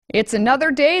It's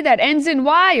another day that ends in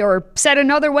Y, or said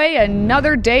another way,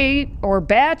 another day or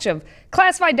batch of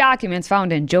classified documents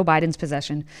found in Joe Biden's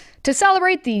possession. To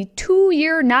celebrate the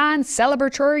 2-year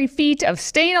non-celebratory feat of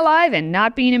staying alive and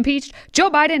not being impeached,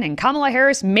 Joe Biden and Kamala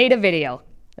Harris made a video.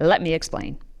 Let me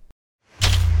explain.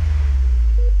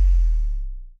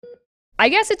 I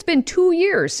guess it's been 2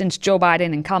 years since Joe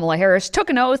Biden and Kamala Harris took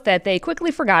an oath that they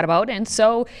quickly forgot about, and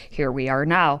so here we are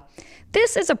now.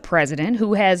 This is a president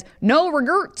who has no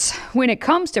regrets when it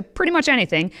comes to pretty much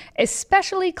anything,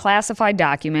 especially classified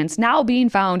documents now being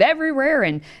found everywhere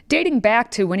and dating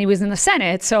back to when he was in the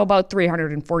Senate, so about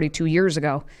 342 years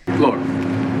ago. Look,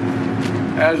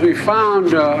 as we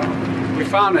found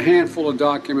a handful of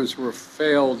documents were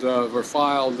filed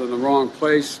in the wrong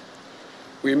place.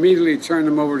 We immediately turned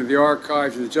them over to the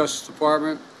archives of the Justice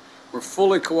Department. We're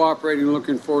fully cooperating and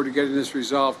looking forward to getting this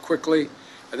resolved quickly.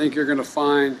 I think you're going to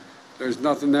find there's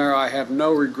nothing there. I have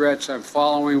no regrets. I'm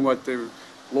following what the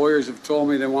lawyers have told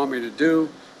me they want me to do.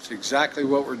 It's exactly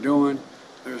what we're doing.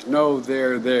 There's no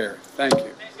there. Thank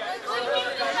you.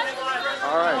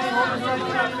 All right.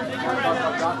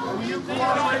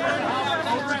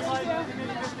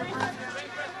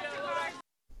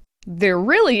 There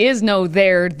really is no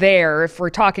there if we're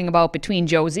talking about between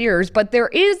Joe's ears, but there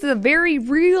is the very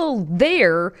real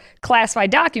there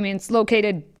classified documents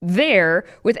located there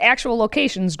with actual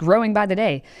locations growing by the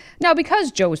day. Now,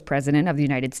 because Joe's president of the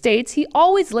United States, he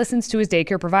always listens to his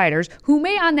daycare providers, who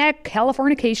may on that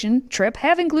Californication trip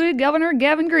have included Governor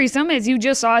Gavin Newsom, as you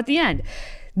just saw at the end.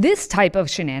 This type of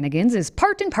shenanigans is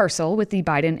part and parcel with the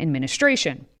Biden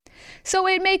administration. So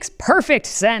it makes perfect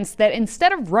sense that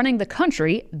instead of running the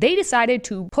country, they decided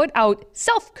to put out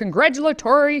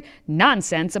self-congratulatory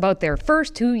nonsense about their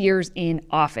first 2 years in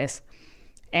office.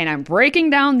 And I'm breaking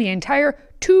down the entire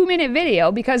 2-minute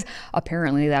video because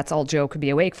apparently that's all Joe could be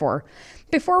awake for.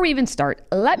 Before we even start,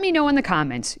 let me know in the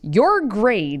comments your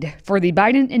grade for the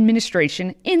Biden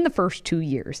administration in the first 2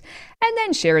 years. And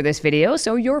then share this video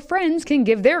so your friends can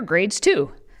give their grades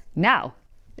too. Now,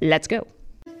 let's go.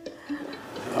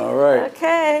 All right.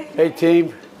 Okay. Hey,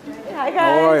 team. Hi, guys.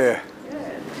 How are you?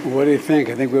 What do you think?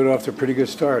 I think we're off to a pretty good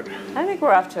start. I think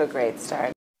we're off to a great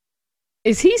start.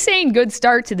 Is he saying good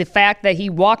start to the fact that he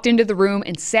walked into the room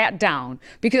and sat down?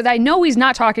 Because I know he's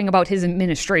not talking about his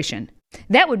administration.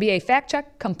 That would be a fact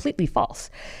check completely false.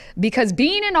 Because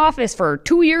being in office for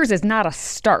 2 years is not a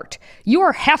start. You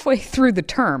are halfway through the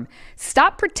term.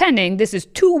 Stop pretending this is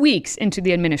 2 weeks into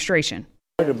the administration.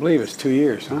 Hard to believe it's 2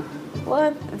 years, huh?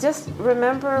 Well, just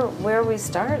remember where we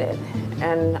started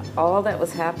and all that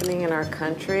was happening in our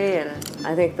country. And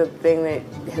I think the thing that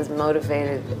has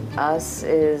motivated us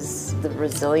is the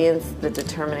resilience, the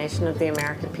determination of the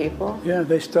American people. Yeah,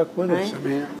 they stuck with us. Right? I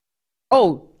mean,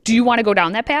 Oh, do you want to go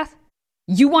down that path?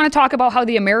 You want to talk about how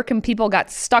the American people got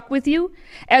stuck with you?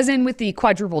 As in with the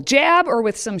quadruple jab or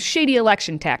with some shady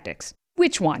election tactics?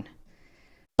 Which one?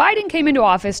 Biden came into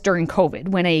office during COVID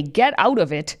when a get out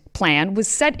of it plan was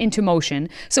set into motion,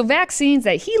 so vaccines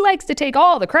that he likes to take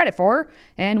all the credit for,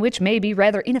 and which may be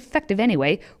rather ineffective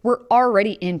anyway, were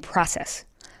already in process.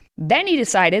 Then he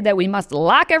decided that we must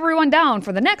lock everyone down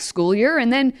for the next school year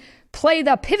and then play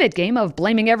the pivot game of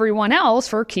blaming everyone else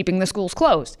for keeping the schools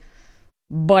closed.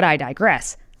 But I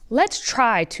digress. Let's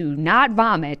try to not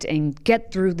vomit and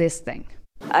get through this thing.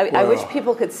 I wish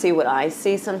people could see what I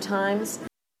see sometimes.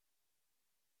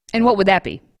 And what would that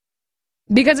be?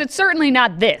 Because it's certainly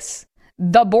not this,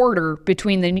 the border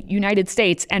between the United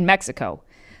States and Mexico.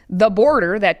 The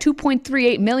border that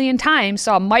 2.38 million times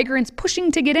saw migrants pushing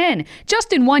to get in,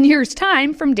 just in 1 year's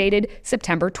time from dated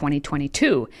September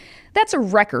 2022. That's a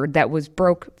record that was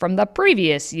broke from the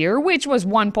previous year, which was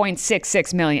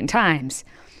 1.66 million times.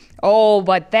 Oh,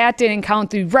 but that didn't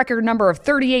count the record number of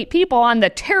 38 people on the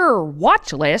terror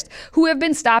watch list who have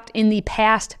been stopped in the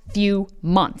past few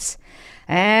months.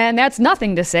 And that's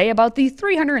nothing to say about the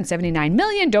 379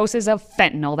 million doses of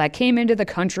fentanyl that came into the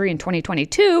country in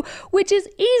 2022, which is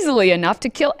easily enough to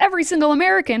kill every single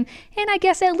American, and I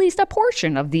guess at least a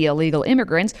portion of the illegal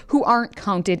immigrants who aren't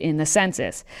counted in the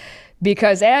census.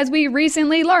 Because as we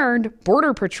recently learned,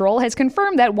 Border Patrol has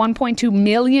confirmed that 1.2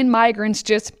 million migrants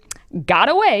just got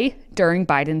away during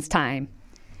Biden's time.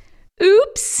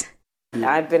 Oops.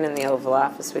 I've been in the Oval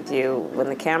Office with you when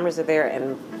the cameras are there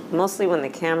and mostly when the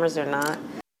cameras are not.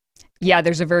 Yeah,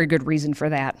 there's a very good reason for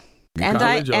that. And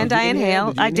I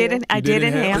inhale. I did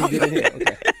inhale.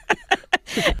 Okay.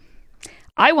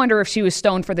 I wonder if she was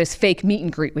stoned for this fake meet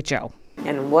and greet with Joe.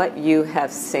 And what you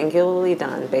have singularly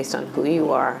done based on who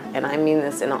you are, and I mean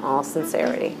this in all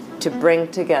sincerity, to bring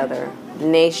together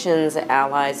nations,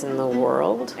 allies in the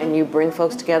world, and you bring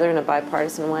folks together in a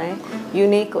bipartisan way,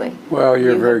 uniquely. Well,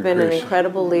 you're very You've been an gracious.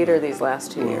 incredible leader these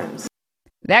last 2 years.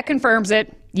 That confirms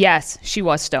it. Yes, she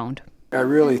was stoned. I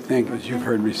really think, as you've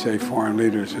heard me say, foreign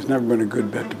leaders, there's never been a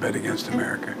good bet to bet against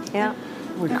America. Yeah.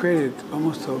 We created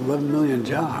almost 11 million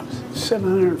jobs,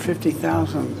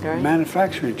 750,000 Right.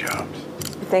 manufacturing jobs.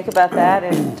 Think about that,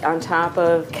 and on top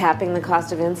of capping the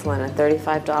cost of insulin at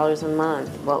 $35 a month,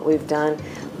 what we've done,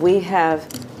 we have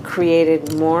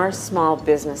created more small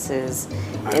businesses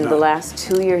in the last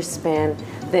 2-year span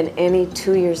than any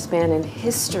 2-year span in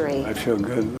history. I feel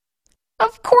good.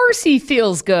 Of course he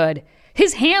feels good.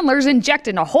 His handlers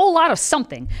injected a whole lot of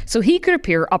something so he could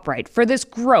appear upright for this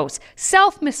gross,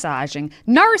 self-massaging,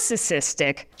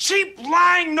 narcissistic, Cheap,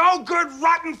 lying, no good,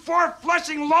 rotten,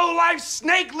 four-flushing, low-life,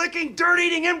 snake-licking,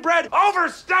 dirt-eating, inbred,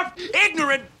 overstuffed,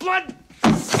 ignorant,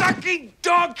 blood-sucking,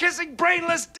 dog-kissing,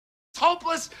 brainless,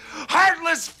 hopeless,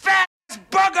 heartless, fat,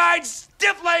 bug-eyed,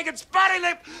 stiff-legged,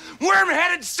 spotty-lipped,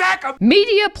 worm-headed sack of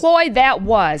media ploy that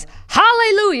was.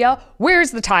 Hallelujah,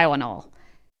 where's the Tylenol?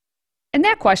 And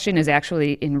that question is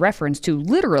actually in reference to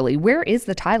literally, where is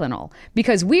the Tylenol?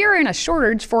 Because we are in a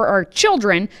shortage for our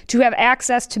children to have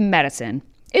access to medicine.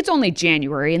 It's only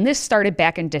January, and this started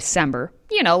back in December.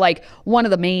 You know, like one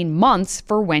of the main months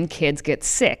for when kids get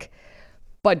sick.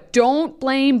 But don't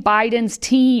blame Biden's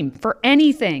team for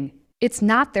anything. It's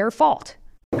not their fault.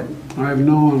 I have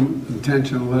no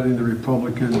intention of letting the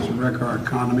Republicans wreck our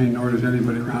economy, nor does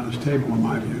anybody around this table, in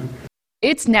my view.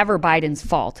 It's never Biden's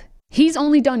fault. He's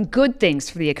only done good things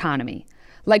for the economy,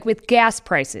 like with gas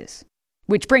prices.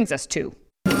 Which brings us to...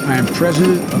 I am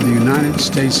President of the United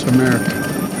States of America,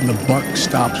 and the buck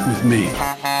stops with me.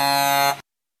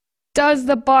 Does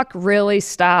the buck really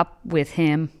stop with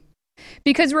him?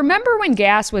 Because remember when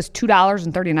gas was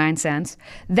 $2.39?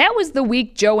 That was the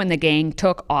week Joe and the gang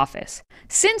took office.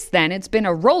 Since then, it's been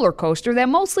a roller coaster that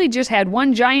mostly just had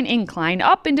one giant incline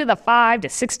up into the $5 to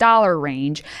 $6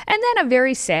 range, and then a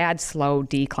very sad, slow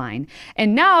decline.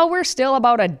 And now we're still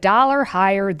about $1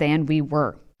 higher than we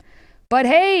were. But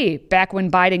hey, back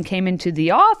when Biden came into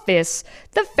the office,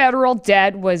 the federal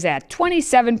debt was at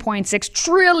 $27.6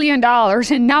 trillion,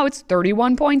 and now it's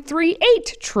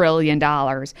 $31.38 trillion.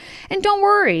 And don't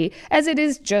worry, as it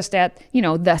is just at,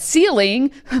 the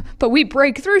ceiling, but we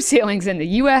break through ceilings in the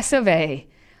US of A.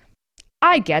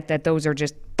 I get that those are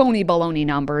just phony baloney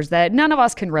numbers that none of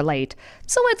us can relate,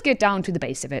 so let's get down to the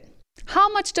base of it. How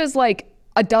much does, a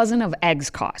dozen of eggs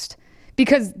cost?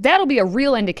 Because that'll be a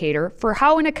real indicator for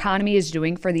how an economy is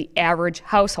doing for the average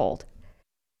household.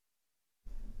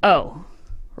 Oh,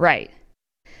 right.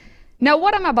 Now,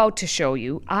 what I'm about to show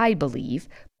you, I believe,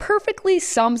 perfectly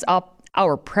sums up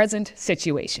our present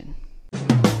situation.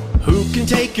 Who can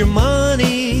take your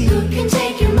money? Who can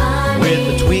take your money?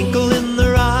 With a twinkle in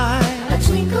their eye. A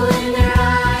twinkle in their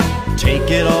eye.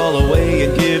 Take it all away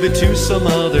and give it to some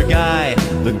other guy.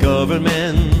 The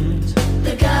government.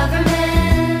 The government.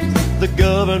 The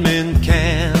government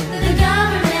can. The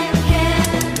government can.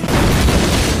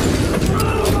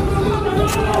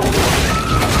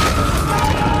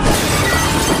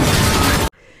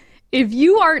 If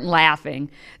you aren't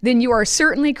laughing, then you are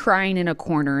certainly crying in a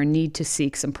corner and need to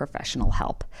seek some professional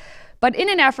help. But in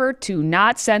an effort to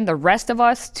not send the rest of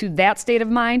us to that state of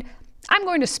mind, I'm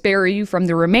going to spare you from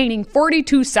the remaining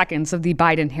 42 seconds of the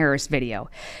Biden-Harris video.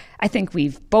 I think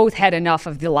we've both had enough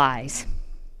of the lies.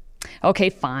 Okay,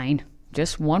 fine.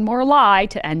 Just one more lie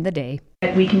to end the day.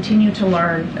 We continue to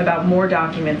learn about more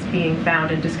documents being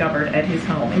found and discovered at his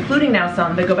home, including now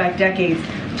some that go back decades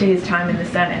to his time in the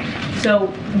Senate. So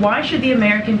why should the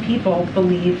American people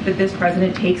believe that this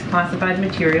president takes classified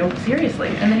material seriously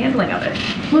in the handling of it?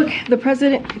 Look, the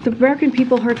American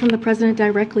people heard from the president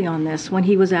directly on this when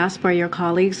he was asked by your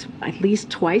colleagues at least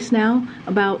twice now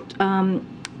about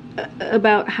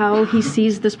how he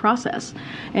sees this process.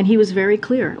 And he was very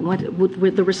clear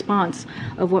with the response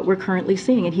of what we're currently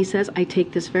seeing. And he says, I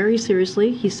take this very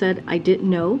seriously. He said, I didn't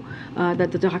know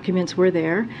that the documents were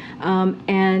there.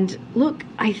 And look,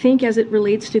 I think as it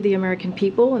relates to the American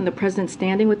people and the president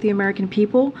standing with the American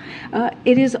people,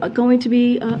 it is going to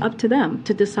be up to them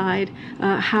to decide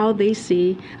how they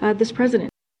see this president.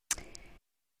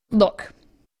 Look,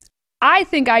 I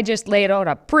think I just laid out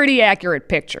a pretty accurate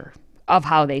picture of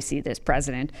how they see this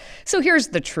president. So here's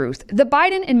the truth. The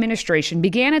Biden administration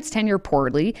began its tenure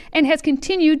poorly and has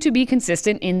continued to be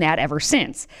consistent in that ever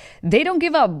since. They don't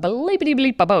give a bleepity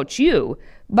bleep about you,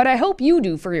 But I hope you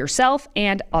do for yourself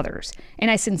and others.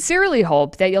 And I sincerely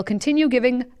hope that you'll continue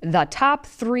giving the top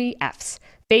 3 Fs: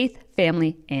 faith,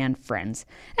 family, and friends.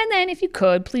 And then if you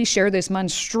could, please share this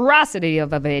monstrosity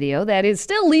of a video that is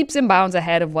still leaps and bounds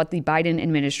ahead of what the Biden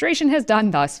administration has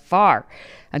done thus far.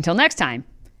 Until next time,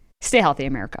 stay healthy,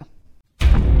 America.